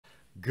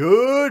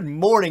Good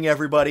morning,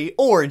 everybody.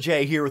 Orange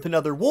A here with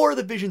another War of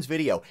the Visions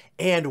video,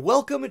 and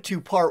welcome to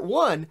part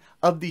 1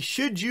 of the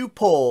Should You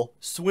Pull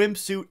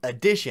Swimsuit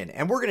Edition.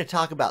 And we're going to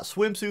talk about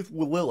Swimsuit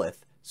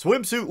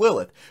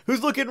Lilyth,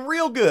 who's looking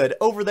real good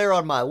over there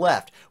on my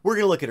left. We're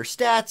going to look at her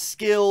stats,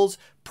 skills,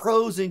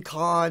 pros and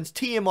cons,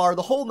 TMR,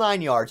 the whole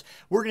 9 yards.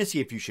 We're going to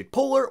see if you should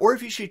pull her or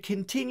if you should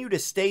continue to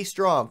stay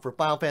strong for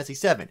Final Fantasy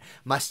VII.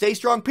 My stay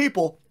strong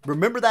people,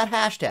 remember that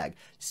hashtag,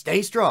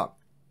 stay strong.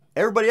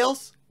 Everybody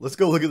else, let's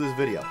go look at this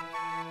video.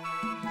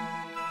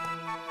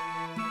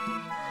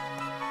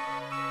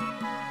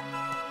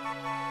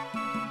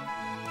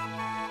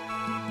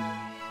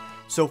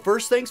 So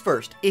first things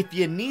first, if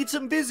you need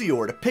some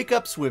Visior to pick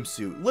up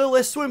Swimsuit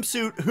Lilyth,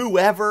 Swimsuit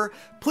whoever,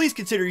 please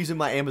consider using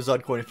my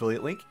Amazon coin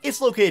affiliate link. It's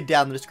located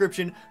down in the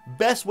description.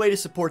 Best way to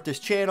support this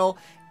channel.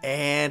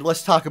 And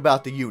let's talk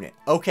about the unit.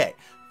 Okay,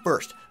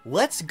 first,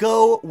 let's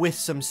go with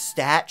some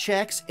stat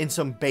checks and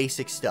some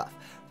basic stuff.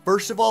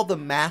 First of all, the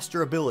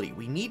master ability.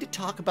 We need to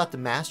talk about the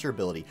master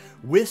ability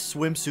with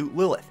Swimsuit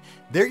Lilyth.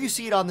 There you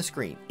see it on the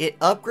screen. It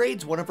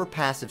upgrades one of her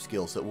passive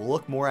skills that we'll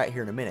look more at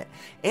here in a minute,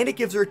 and it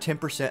gives her a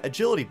 10%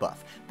 agility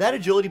buff. That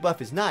agility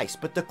buff is nice,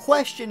 but the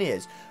question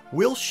is,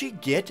 will she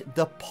get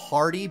the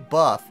party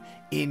buff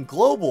in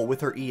global with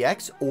her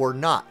EX or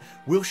not?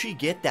 Will she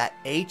get that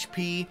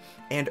HP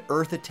and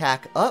earth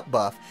attack up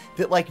buff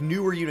that like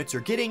newer units are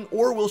getting,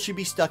 or will she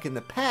be stuck in the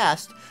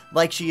past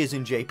like she is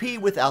in JP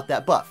without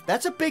that buff?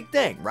 That's a big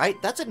thing,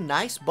 right? That's a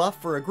nice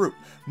buff for a group.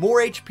 More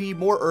HP,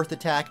 more earth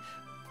attack.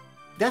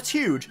 That's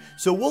huge.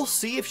 So we'll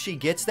see if she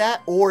gets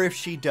that or if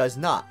she does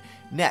not.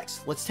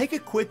 Next, let's take a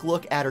quick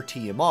look at her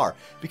TMR,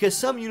 because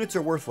some units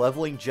are worth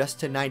leveling just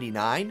to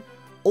 99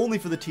 only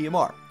for the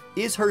TMR.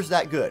 Is hers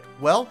that good?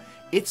 Well,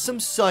 it's some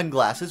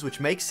sunglasses, which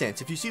makes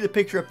sense. If you see the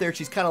picture up there,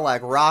 she's kind of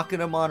like rocking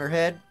them on her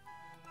head.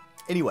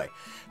 Anyway,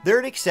 they're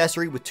an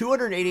accessory with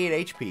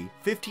 288 HP,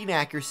 15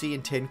 accuracy,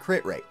 and 10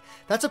 crit rate.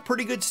 That's a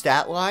pretty good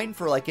stat line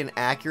for like an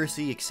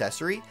accuracy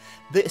accessory.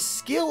 The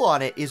skill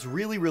on it is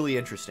really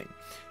interesting.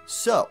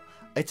 So,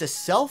 it's a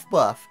self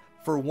buff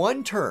for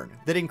 1 turn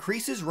that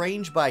increases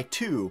range by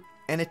 2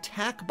 and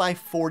attack by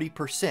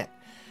 40%.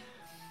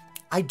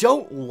 I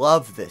don't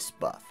love this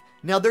buff.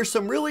 Now, there's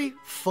some really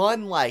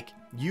fun, like,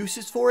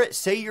 uses for it.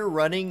 Say you're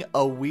running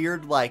a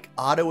weird, like,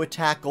 auto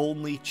attack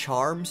only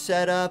charm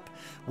setup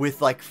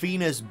with, like,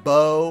 Fina's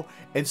bow,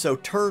 and so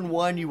turn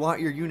 1, you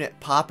want your unit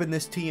popping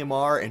this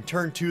TMR, and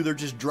turn 2, they're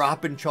just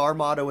dropping charm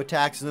auto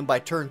attacks, and then by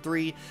turn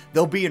 3,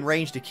 they'll be in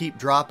range to keep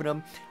dropping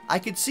them. I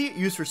could see it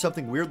used for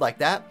something weird like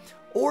that,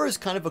 or as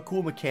kind of a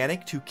cool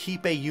mechanic to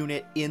keep a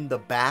unit in the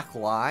back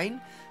line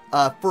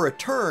for a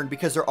turn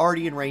because they're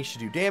already in range to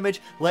do damage,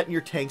 letting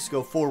your tanks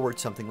go forward,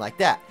 something like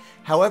that.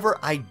 However,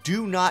 I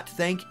do not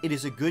think it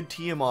is a good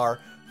TMR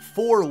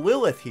for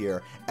Lilyth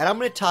here, and I'm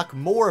going to talk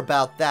more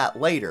about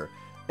that later.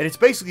 And it's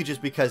basically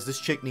just because this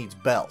chick needs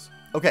bells.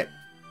 Okay,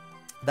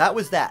 that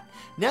was that.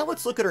 Now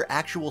let's look at her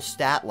actual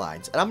stat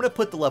lines, and I'm going to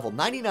put the level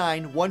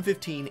 99,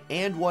 115,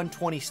 and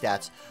 120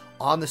 stats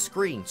on the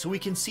screen so we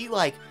can see,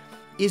 like,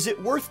 is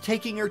it worth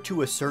taking her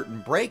to a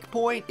certain break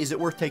point? Is it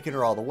worth taking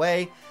her all the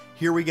way?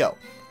 Here we go.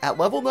 At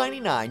level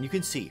 99, you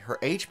can see her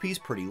HP is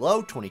pretty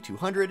low,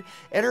 2200,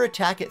 and her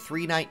attack at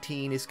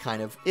 319 is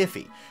kind of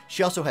iffy.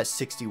 She also has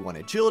 61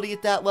 agility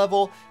at that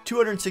level,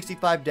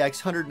 265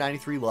 dex,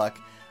 193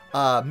 luck,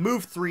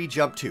 move 3,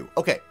 jump 2.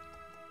 Okay,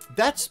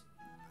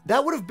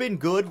 that would have been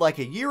good like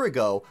a year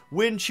ago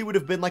when she would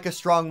have been like a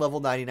strong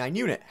level 99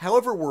 unit.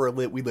 However,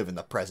 we live in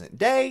the present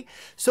day,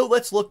 so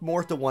let's look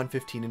more at the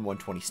 115 and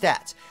 120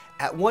 stats.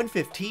 At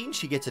 115,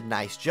 she gets a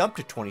nice jump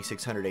to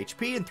 2600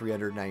 HP and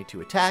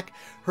 392 attack.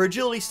 Her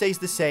agility stays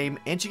the same,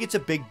 and she gets a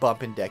big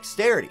bump in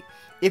dexterity.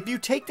 If you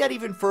take that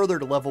even further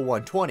to level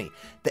 120,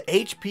 the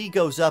HP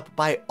goes up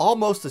by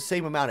almost the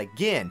same amount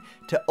again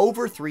to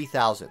over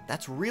 3000.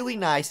 That's really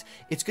nice.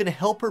 It's going to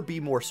help her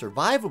be more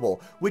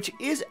survivable, which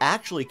is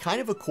actually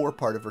kind of a core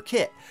part of her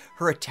kit.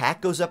 Her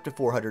attack goes up to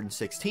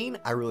 416.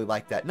 I really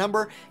like that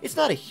number. It's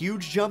not a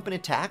huge jump in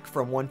attack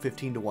from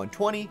 115 to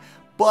 120,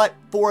 but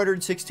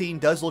 416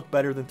 does look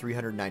better than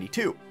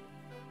 392.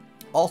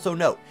 Also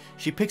note,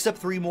 she picks up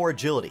 3 more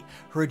agility.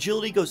 Her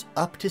agility goes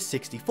up to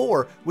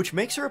 64, which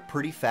makes her a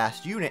pretty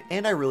fast unit,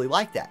 and I really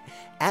like that.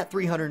 At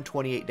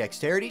 328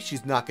 dexterity,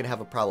 she's not going to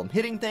have a problem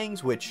hitting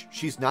things, which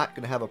she's not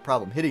going to have a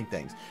problem hitting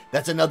things.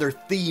 That's another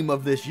theme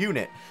of this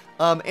unit.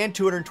 And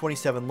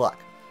 227 luck.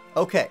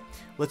 Okay,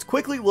 let's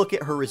quickly look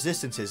at her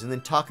resistances and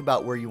then talk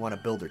about where you want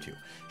to build her to.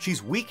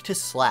 She's weak to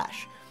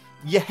slash.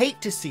 You hate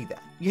to see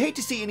that. You hate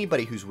to see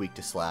anybody who's weak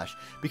to slash,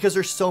 because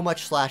there's so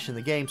much slash in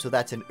the game, so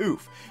that's an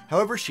oof.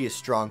 However, she is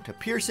strong to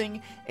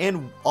piercing,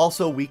 and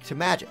also weak to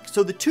magic.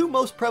 So the 2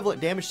 most prevalent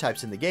damage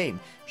types in the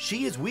game,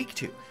 she is weak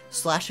to,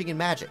 slashing and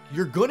magic.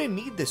 You're gonna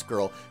need this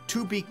girl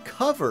to be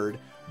covered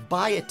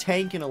by a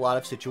tank in a lot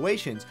of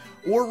situations,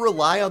 or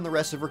rely on the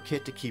rest of her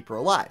kit to keep her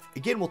alive.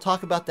 Again, we'll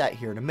talk about that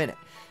here in a minute.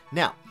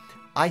 Now,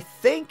 I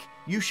think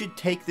you should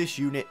take this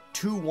unit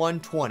to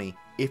 120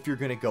 if you're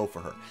going to go for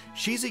her.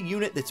 She's a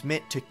unit that's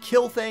meant to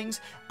kill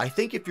things. I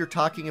think if you're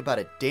talking about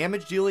a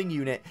damage dealing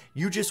unit,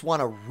 you just want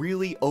to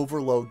really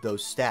overload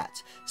those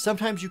stats.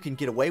 Sometimes you can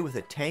get away with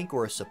a tank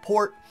or a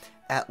support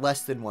at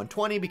less than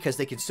 120 because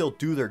they can still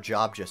do their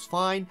job just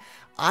fine.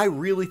 I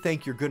really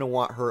think you're going to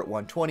want her at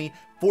 120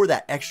 for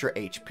that extra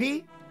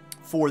HP,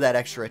 for that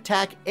extra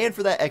attack, and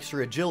for that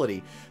extra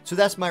agility. So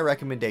that's my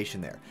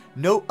recommendation there.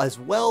 Note as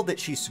well that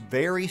she's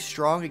very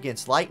strong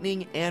against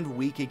lightning and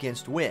weak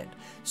against wind.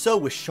 So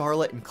with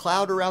Charlotte and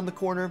Cloud around the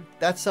corner,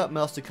 that's something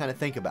else to kind of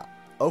think about.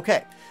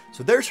 Okay,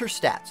 so there's her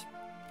stats.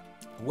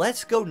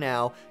 Let's go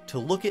now to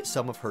look at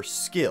some of her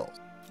skills.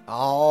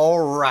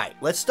 Alright,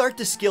 let's start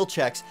the skill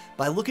checks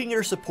by looking at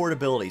her support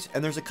abilities,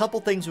 and there's a couple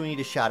things we need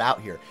to shout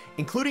out here,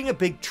 including a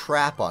big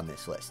trap on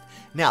this list.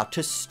 Now,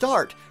 to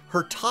start,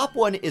 her top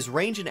one is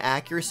range and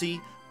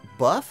accuracy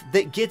buff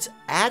that gets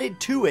added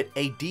to it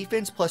a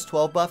defense plus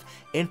 12 buff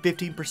and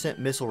 15%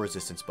 missile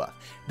resistance buff.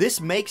 This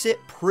makes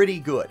it pretty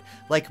good.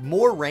 Like,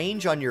 more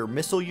range on your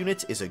missile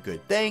units is a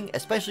good thing,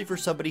 especially for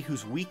somebody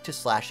who's weak to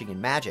slashing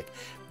and magic.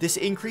 This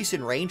increase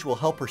in range will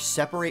help her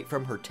separate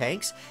from her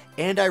tanks,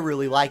 and I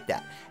really like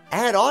that.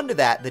 Add on to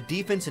that the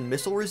defense and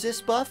missile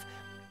resist buff,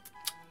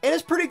 and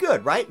it's pretty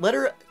good, right? Let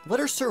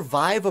her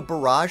survive a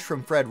barrage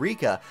from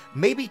Frederica,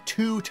 maybe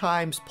 2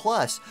 times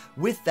plus,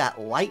 with that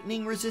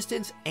lightning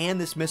resistance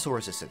and this missile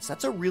resistance.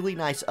 That's a really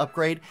nice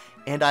upgrade,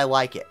 and I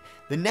like it.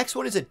 The next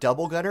one is a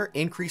double gunner,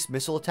 increased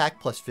missile attack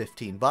plus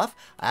 15 buff.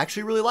 I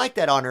actually really like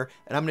that on her,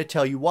 and I'm going to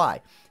tell you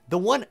why. The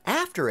one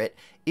after it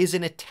is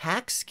an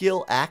attack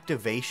skill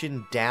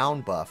activation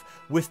down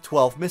buff with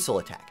 12 missile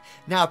attack.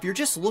 Now, if you're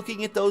just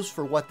looking at those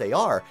for what they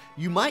are,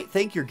 you might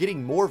think you're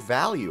getting more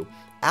value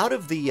out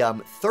of the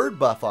third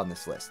buff on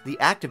this list, the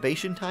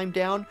activation time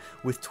down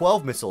with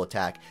 12 missile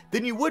attack,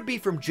 than you would be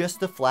from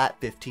just the flat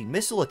 15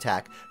 missile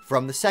attack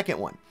from the second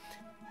one.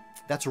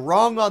 That's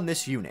wrong on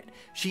this unit.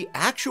 She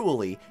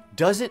actually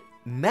doesn't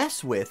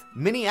mess with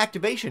many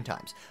activation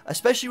times,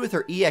 especially with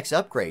her EX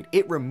upgrade.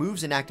 It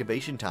removes an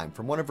activation time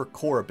from one of her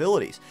core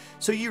abilities,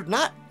 so you're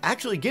not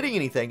actually getting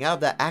anything out of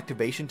that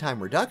activation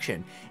time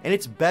reduction, and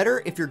it's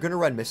better if you're going to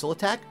run missile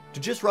attack to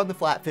just run the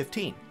flat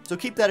 15, so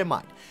keep that in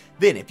mind.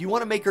 Then, if you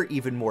want to make her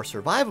even more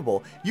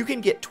survivable, you can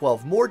get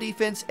 12 more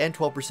defense and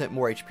 12%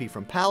 more HP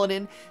from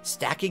Paladin.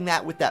 Stacking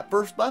that with that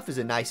first buff is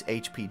a nice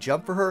HP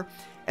jump for her.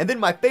 And then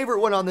my favorite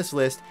one on this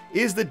list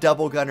is the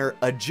double gunner,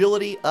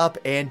 agility up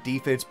and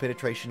defense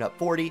penetration up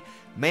 40.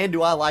 Man,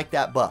 do I like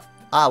that buff.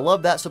 I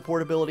love that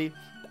support ability.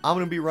 I'm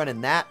going to be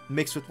running that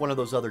mixed with one of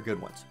those other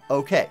good ones.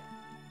 Okay,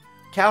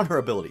 counter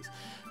abilities.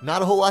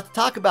 Not a whole lot to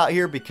talk about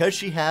here because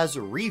she has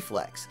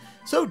reflex.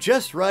 So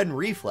just run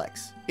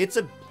reflex. It's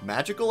a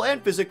magical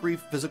and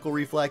physical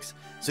reflex,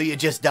 so you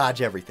just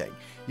dodge everything.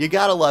 You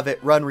gotta love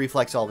it. Run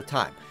reflex all the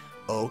time.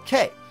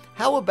 Okay.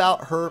 How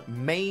about her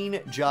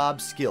main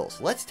job skills?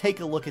 Let's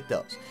take a look at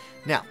those.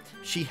 Now,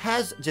 she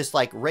has just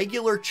like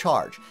regular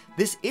charge.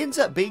 This ends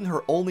up being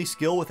her only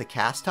skill with a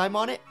cast time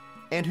on it,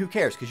 and who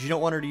cares, because you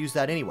don't want her to use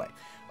that anyway.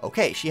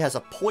 Okay, she has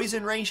a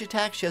poison ranged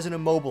attack, she has an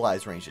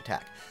immobilized ranged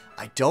attack.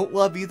 I don't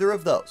love either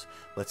of those.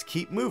 Let's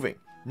keep moving.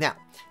 Now,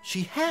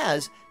 she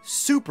has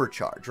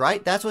supercharge,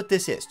 right? That's what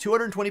this is.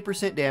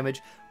 220%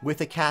 damage with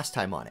a cast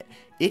time on it.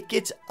 It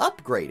gets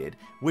upgraded,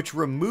 which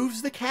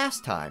removes the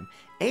cast time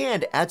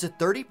and adds a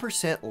 30%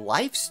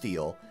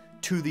 lifesteal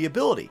to the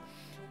ability.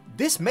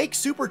 This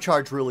makes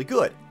supercharge really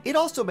good. It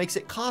also makes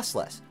it cost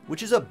less,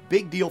 which is a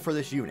big deal for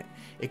this unit.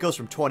 It goes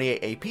from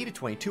 28 AP to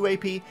 22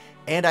 AP,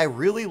 and I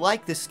really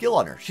like this skill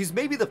on her. She's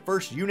maybe the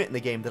first unit in the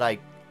game that I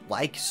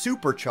like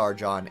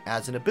supercharge on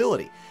as an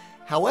ability.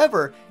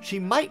 However, she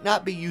might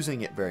not be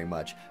using it very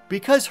much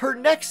because her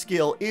next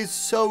skill is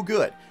so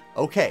good.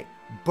 Okay,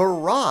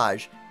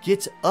 Barrage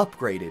gets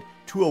upgraded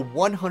to a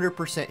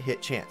 100%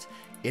 hit chance.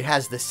 It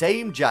has the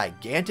same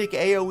gigantic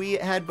AoE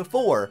it had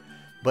before,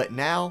 but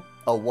now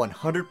a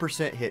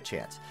 100% hit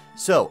chance.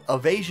 So,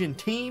 evasion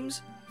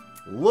teams,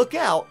 look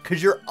out,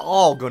 because you're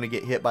all going to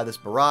get hit by this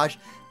Barrage.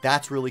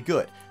 That's really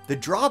good. The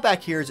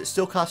drawback here is it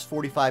still costs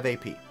 45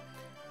 AP.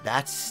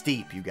 That's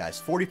steep, you guys.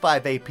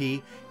 45 AP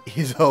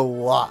is a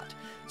lot.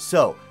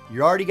 So,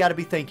 you already got to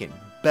be thinking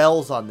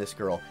bells on this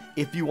girl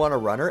if you want to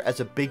run her as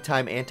a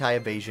big-time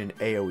anti-evasion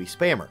AoE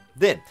spammer.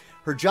 Then,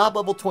 her job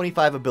level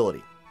 25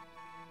 ability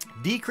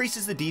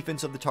decreases the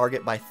defense of the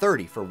target by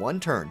 30 for 1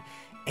 turn,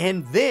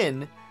 and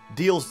then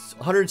deals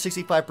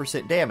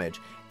 165% damage,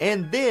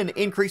 and then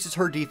increases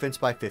her defense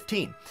by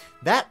 15.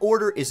 That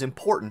order is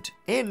important,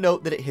 and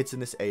note that it hits in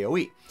this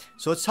AoE.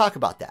 So let's talk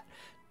about that.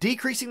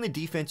 Decreasing the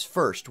defense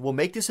first will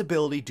make this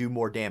ability do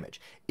more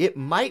damage. It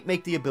might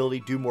make the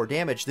ability do more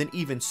damage than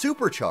even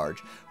Supercharge,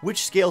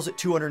 which scales at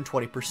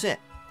 220%.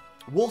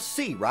 We'll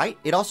see, right?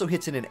 It also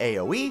hits in an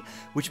AoE,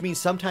 which means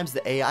sometimes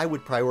the AI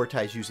would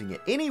prioritize using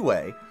it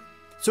anyway,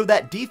 so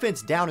that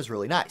defense down is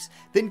really nice.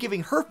 Then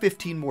giving her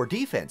 15 more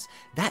defense,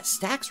 that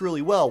stacks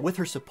really well with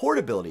her support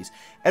abilities,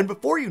 and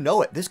before you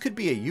know it, this could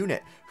be a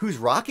unit who's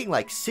rocking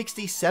like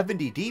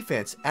 60-70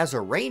 defense as a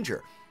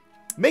ranger,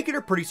 making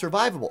her pretty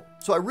survivable.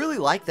 So I really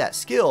like that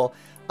skill.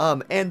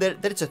 And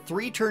that it's a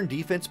 3-turn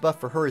defense buff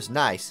for her is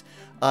nice.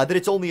 That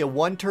it's only a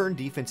 1-turn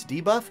defense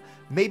debuff,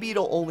 maybe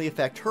it'll only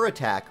affect her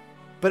attack,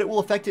 but it will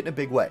affect it in a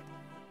big way.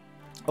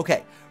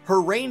 Okay,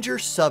 her Ranger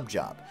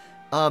sub-job.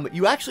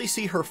 You actually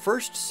see her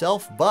first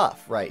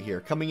self-buff right here,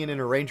 coming in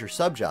her Ranger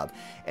sub-job,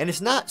 and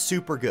it's not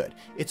super good.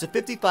 It's a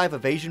 55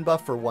 evasion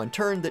buff for 1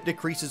 turn that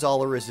decreases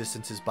all her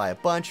resistances by a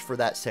bunch for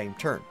that same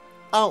turn.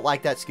 I don't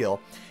like that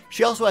skill.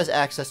 She also has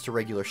access to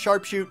regular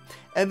sharpshoot,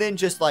 and then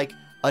just like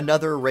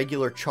another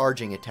regular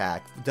charging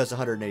attack that does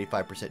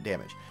 185%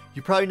 damage.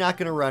 You're probably not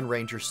going to run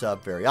Ranger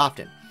sub very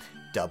often.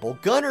 Double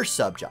Gunner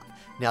sub-job.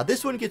 Now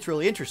this one gets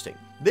really interesting.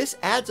 This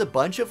adds a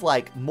bunch of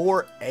like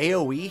more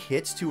AoE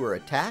hits to her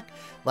attack.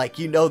 Like,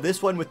 you know,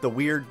 this one with the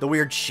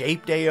weird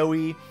shaped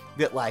AoE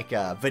that like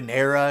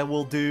Venera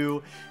will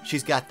do.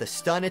 She's got the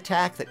stun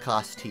attack that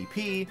costs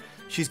TP.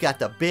 She's got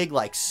the big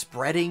like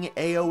spreading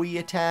AoE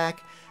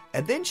attack.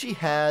 And then she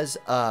has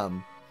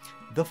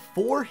the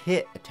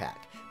 4-hit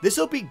attack. This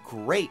will be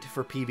great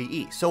for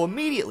PvE. So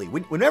immediately,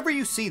 whenever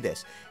you see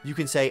this, you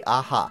can say,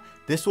 aha,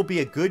 this will be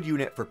a good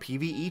unit for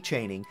PvE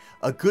chaining,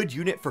 a good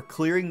unit for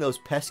clearing those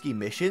pesky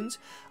missions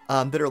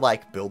that are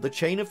like, build a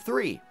chain of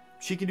 3.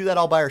 She can do that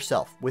all by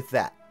herself with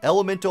that.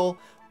 Elemental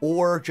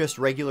or just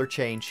regular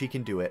chain, she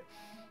can do it.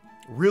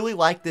 Really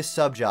like this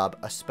sub-job,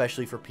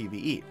 especially for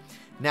PvE.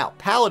 Now,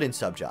 Paladin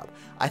sub-job.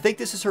 I think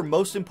this is her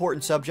most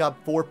important sub-job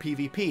for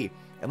PvP,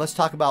 and let's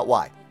talk about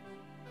why.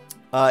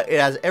 It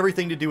has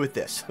everything to do with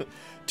this.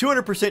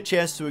 200%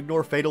 chance to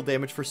ignore fatal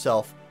damage for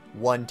self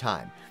 1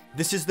 time.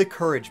 This is the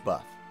courage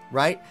buff,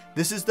 right?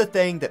 This is the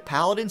thing that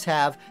paladins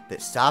have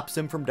that stops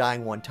them from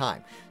dying 1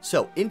 time.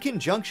 So in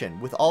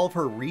conjunction with all of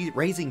her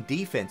raising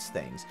defense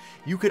things,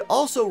 you could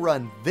also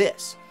run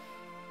this.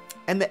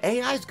 And the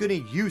AI is going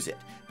to use it.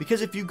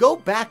 Because if you go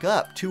back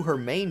up to her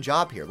main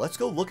job here, let's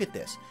go look at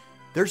this.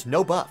 There's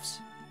no buffs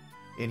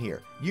in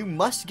here. You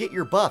must get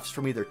your buffs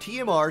from either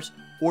TMRs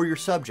or your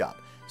sub job.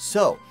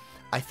 So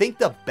I think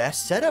the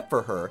best setup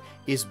for her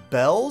is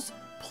bells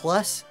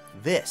plus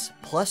this,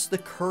 plus the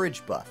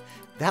courage buff.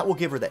 That will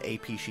give her the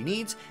AP she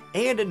needs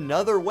and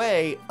another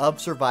way of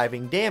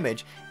surviving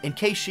damage in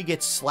case she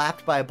gets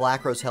slapped by a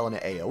Black Rose Helena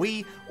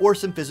AoE or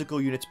some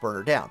physical units burn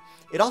her down.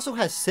 It also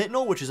has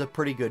Sentinel, which is a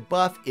pretty good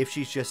buff if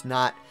she's just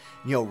not,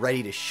 you know,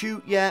 ready to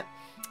shoot yet.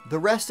 The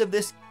rest of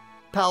this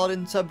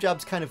Paladin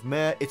sub-job's kind of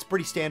meh. It's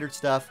pretty standard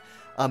stuff.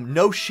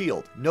 No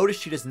shield. Notice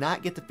she does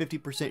not get the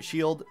 50%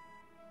 shield.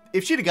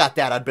 If she'd have got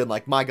that, I'd been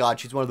like, my god,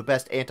 she's one of the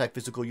best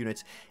anti-physical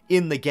units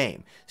in the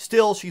game.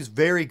 Still, she's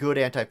very good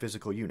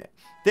anti-physical unit.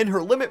 Then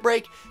her limit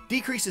break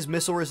decreases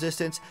missile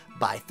resistance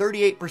by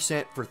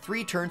 38% for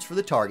 3 turns for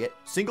the target.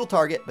 Single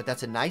target, but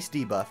that's a nice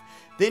debuff.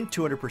 Then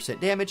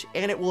 200% damage,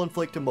 and it will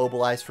inflict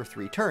immobilize for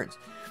 3 turns.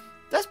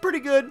 That's pretty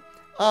good,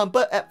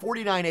 but at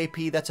 49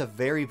 AP, that's a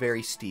very,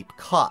 very steep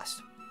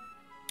cost.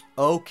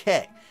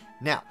 Okay,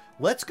 now,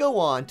 let's go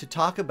on to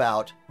talk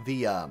about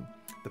the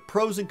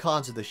pros and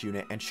cons of this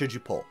unit, and should you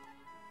pull.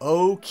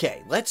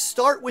 Okay, let's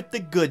start with the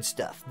good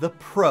stuff, the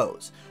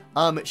pros.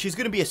 She's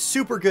going to be a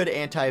super good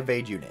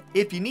anti-evade unit.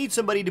 If you need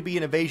somebody to be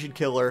an evasion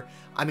killer,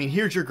 I mean,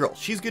 here's your girl.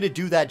 She's going to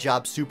do that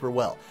job super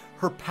well.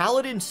 Her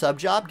Paladin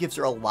sub-job gives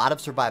her a lot of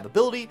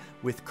survivability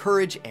with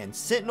Courage and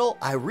Sentinel.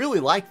 I really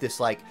like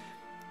this, like,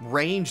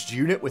 ranged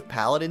unit with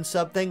Paladin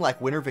sub thing like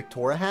Winter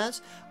Victoria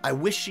has. I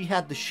wish she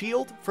had the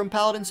shield from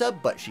Paladin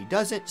sub, but she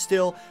doesn't.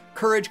 Still,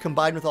 Courage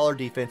combined with all her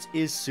defense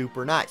is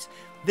super nice.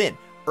 Then,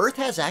 Earth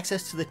has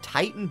access to the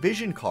Titan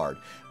Vision card,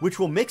 which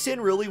will mix in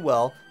really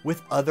well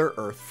with other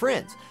Earth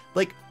friends.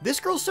 Like,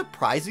 this girl's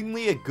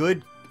surprisingly a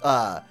good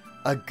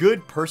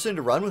person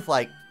to run with,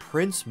 like,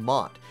 Prince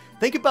Mont.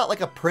 Think about,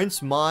 like, a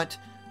Prince Mont,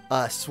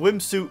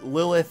 Swimsuit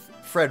Lilyth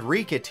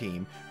Frederica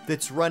team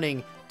that's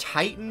running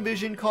Titan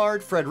Vision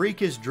card,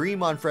 Frederica's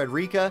Dream on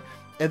Frederica,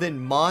 and then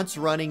Mont's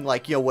running,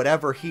 like, you know,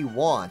 whatever he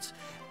wants.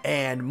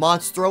 And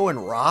Mont's throwing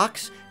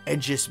rocks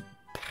and just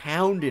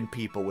pounding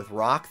people with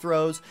rock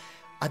throws.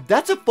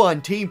 That's a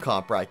fun team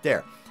comp right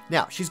there.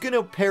 Now, she's going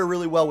to pair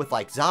really well with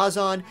like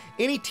Zazan.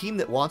 Any team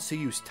that wants to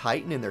use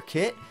Titan in their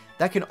kit,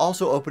 that can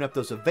also open up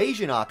those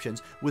evasion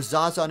options with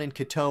Zazan and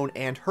Katone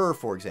and her,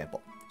 for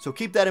example. So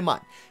keep that in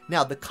mind.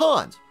 Now, the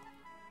cons.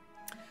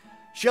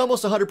 She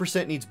almost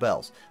 100% needs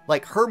bells.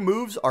 Like, her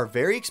moves are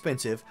very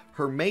expensive.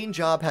 Her main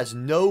job has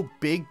no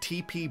big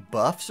TP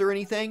buffs or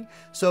anything.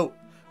 So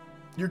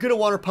you're going to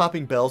want her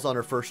popping bells on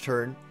her first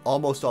turn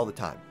almost all the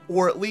time.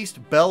 Or at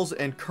least bells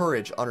and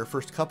courage on her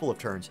first couple of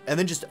turns, and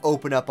then just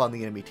open up on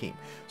the enemy team.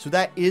 So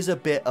that is a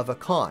bit of a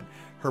con.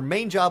 Her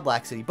main job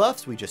lacks any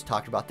buffs, we just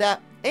talked about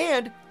that,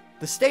 and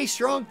the stay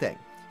strong thing.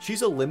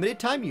 She's a limited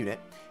time unit,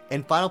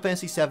 and Final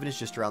Fantasy VII is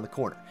just around the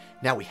corner.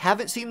 Now, we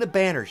haven't seen the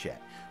banners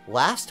yet.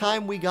 Last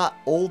time we got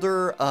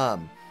older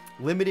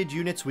limited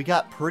units, we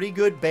got pretty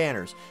good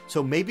banners,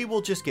 so maybe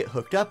we'll just get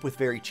hooked up with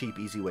very cheap,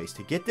 easy ways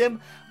to get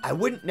them. I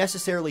wouldn't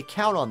necessarily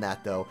count on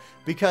that, though,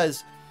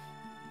 because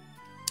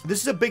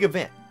this is a big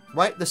event,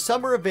 right? The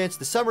summer events,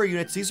 the summer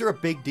units, these are a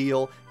big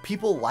deal.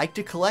 People like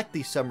to collect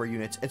these summer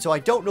units, and so I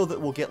don't know that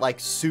we'll get, like,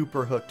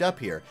 super hooked up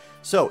here.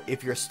 So,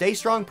 if you're a stay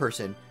strong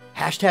person,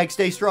 Hashtag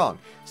stay strong.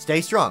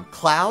 Stay strong.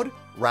 Cloud,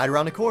 right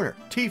around the corner.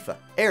 Tifa,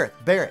 Aerith,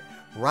 Barret,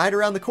 right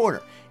around the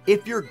corner.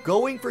 If you're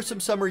going for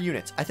some summer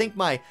units, I think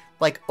my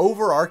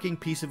overarching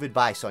piece of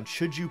advice on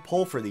should you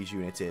pull for these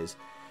units is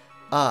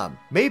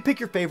maybe pick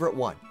your favorite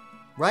one,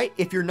 right?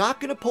 If you're not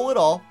going to pull it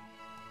all,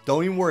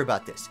 don't even worry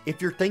about this.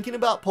 If you're thinking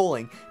about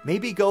pulling,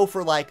 maybe go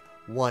for like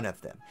one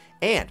of them.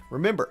 And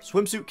remember,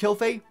 Swimsuit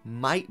Kilfay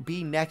might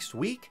be next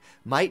week,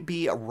 might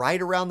be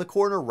right around the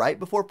corner, right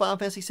before Final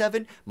Fantasy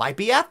VII, might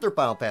be after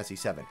Final Fantasy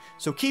VII.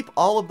 So keep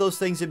all of those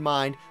things in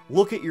mind,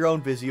 look at your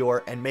own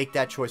Visior, and make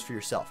that choice for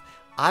yourself.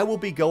 I will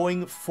be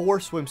going for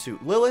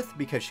Swimsuit Lilyth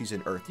because she's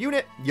an Earth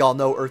unit. Y'all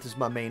know Earth is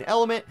my main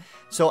element,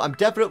 so I'm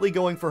definitely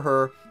going for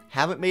her.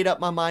 Haven't made up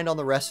my mind on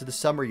the rest of the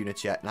summer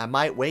units yet, and I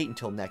might wait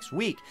until next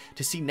week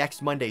to see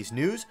next Monday's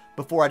news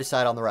before I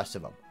decide on the rest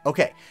of them.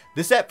 Okay,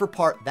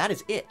 that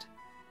is it.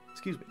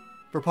 Excuse me,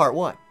 for part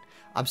 1.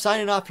 I'm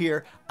signing off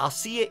here. I'll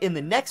see you in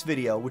the next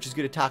video, which is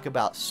going to talk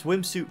about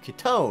Swimsuit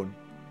Kitone.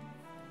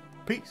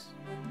 Peace.